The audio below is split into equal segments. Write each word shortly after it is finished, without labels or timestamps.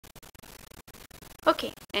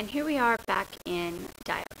Okay, and here we are back in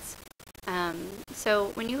diodes.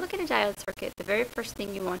 So when you look at a diode circuit, the very first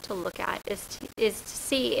thing you want to look at is to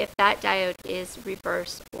see if that diode is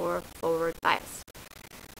reverse or forward biased,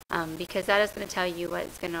 because that is going to tell you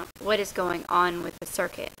what is going on with the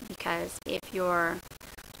circuit. Because if your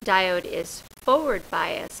diode is forward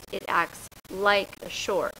biased, it acts like a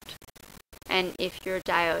short. And if your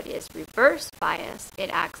diode is reverse biased, it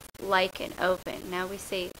acts like an open. Now we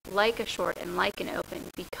say like a short and like an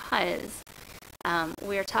open because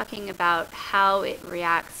we are talking about how it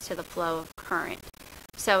reacts to the flow of current.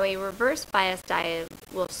 So a reverse bias diode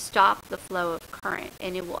will stop the flow of current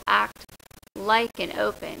and it will act like an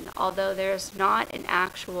open, although there's not an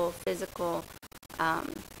actual physical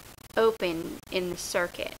open in the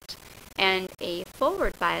circuit. And a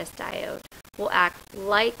forward bias diode will act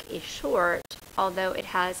like a short, although it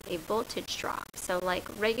has a voltage drop. So like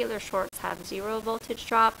regular shorts have 0 voltage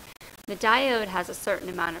drop, the diode has a certain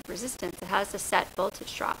amount of resistance. It has a set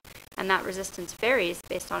voltage drop, and that resistance varies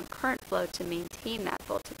based on current flow to maintain that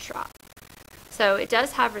voltage drop. So it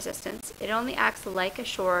does have resistance. It only acts like a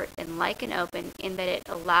short and like an open in that it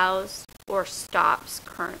allows or stops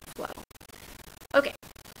current flow. Okay.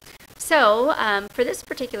 So for this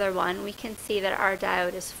particular one, we can see that our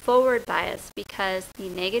diode is forward biased because the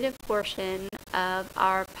negative portion of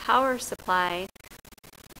our power supply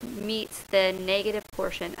meets the negative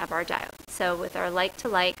portion of our diode. So with our like to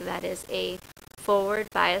like, that is a forward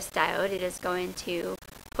bias diode. It is going to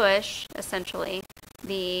push essentially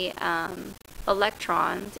the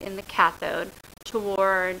electrons in the cathode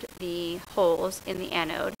toward the holes in the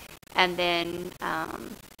anode, and then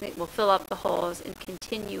it will fill up the holes and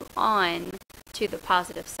continue on to the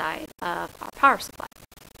positive side of our power supply.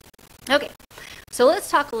 Okay, so let's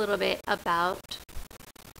talk a little bit about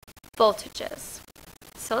voltages.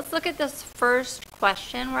 So let's look at this first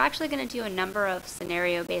question. We're actually going to do a number of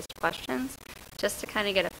scenario-based questions just to kind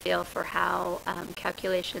of get a feel for how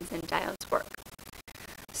calculations in diodes work.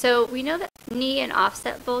 So we know that knee and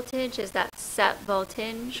offset voltage is that set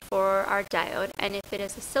voltage for our diode, and if it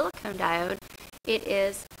is a silicone diode, it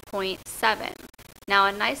is 0.7. Now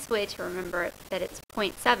a nice way to remember that it's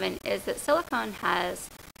 0.7 is that silicone has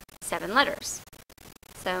 7 letters.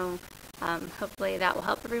 So hopefully that will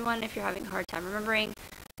help everyone if you're having a hard time remembering.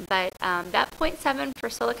 But that 0.7 for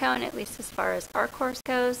silicone, at least as far as our course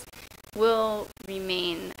goes, will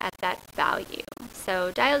remain at that value.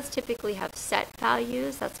 So diodes typically have set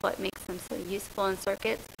values. That's what makes them so useful in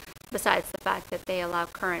circuits, besides the fact that they allow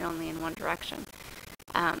current only in one direction.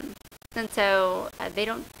 And so they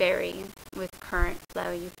don't vary with current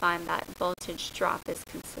flow. You find that voltage drop is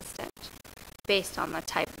consistent based on the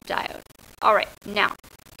type of diode. All right, now,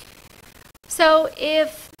 so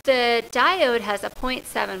if the diode has a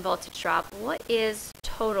 0.7 voltage drop, what is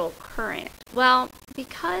total current? Well,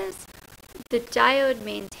 because the diode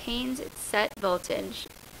maintains its set voltage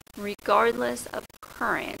regardless of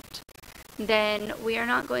current, then we are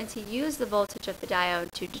not going to use the voltage of the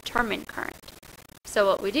diode to determine current. So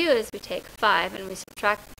what we do is we take 5 and we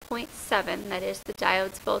subtract 0.7, that is the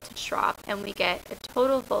diode's voltage drop, and we get a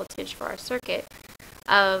total voltage for our circuit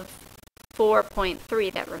of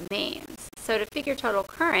 4.3 that remains. So to figure total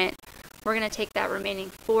current, we're going to take that remaining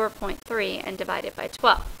 4.3 and divide it by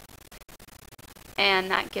 12. And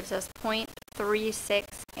that gives us 0.36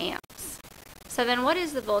 amps. So then what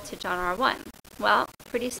is the voltage on R1? Well,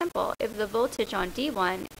 pretty simple. If the voltage on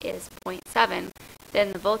D1 is 0.7,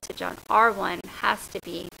 then the voltage on R1 has to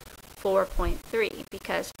be 4.3,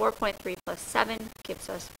 because 4.3 plus 7 gives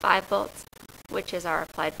us 5 volts, which is our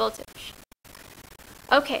applied voltage.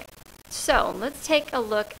 Okay, so let's take a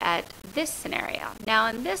look at this scenario. Now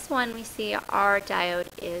in this one, we see our diode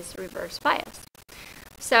is reverse biased.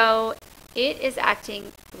 So it is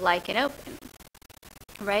acting like an open,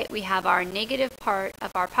 right? We have our negative part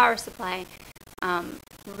of our power supply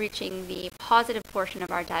reaching the positive portion of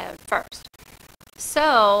our diode first.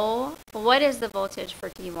 So what is the voltage for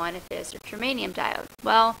D1 if it is a germanium diode?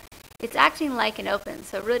 Well, it's acting like an open,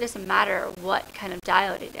 so it really doesn't matter what kind of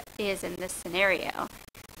diode it is in this scenario,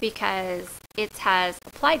 because it has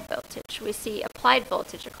applied voltage. We see applied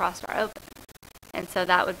voltage across our open, and so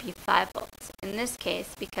that would be 5 volts. In this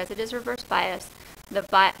case, because it is reverse bias, the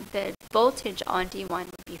voltage on D1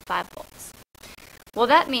 would be 5 volts. Well,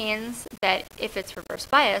 that means that if it's reverse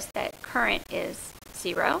bias, that current is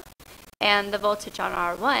 0, and the voltage on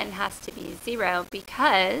R1 has to be 0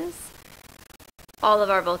 because all of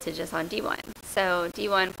our voltage is on D1. So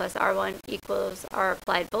D1 plus R1 equals our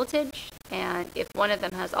applied voltage, and if one of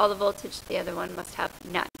them has all the voltage, the other one must have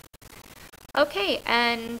none. Okay,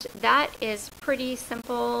 and that is pretty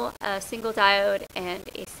simple. A single diode and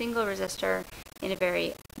a single resistor in a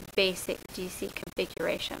very basic DC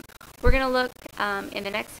configuration. We're going to look in the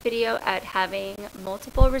next video at having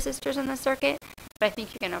multiple resistors in the circuit, but I think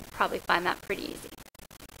you're going to probably find that pretty easy.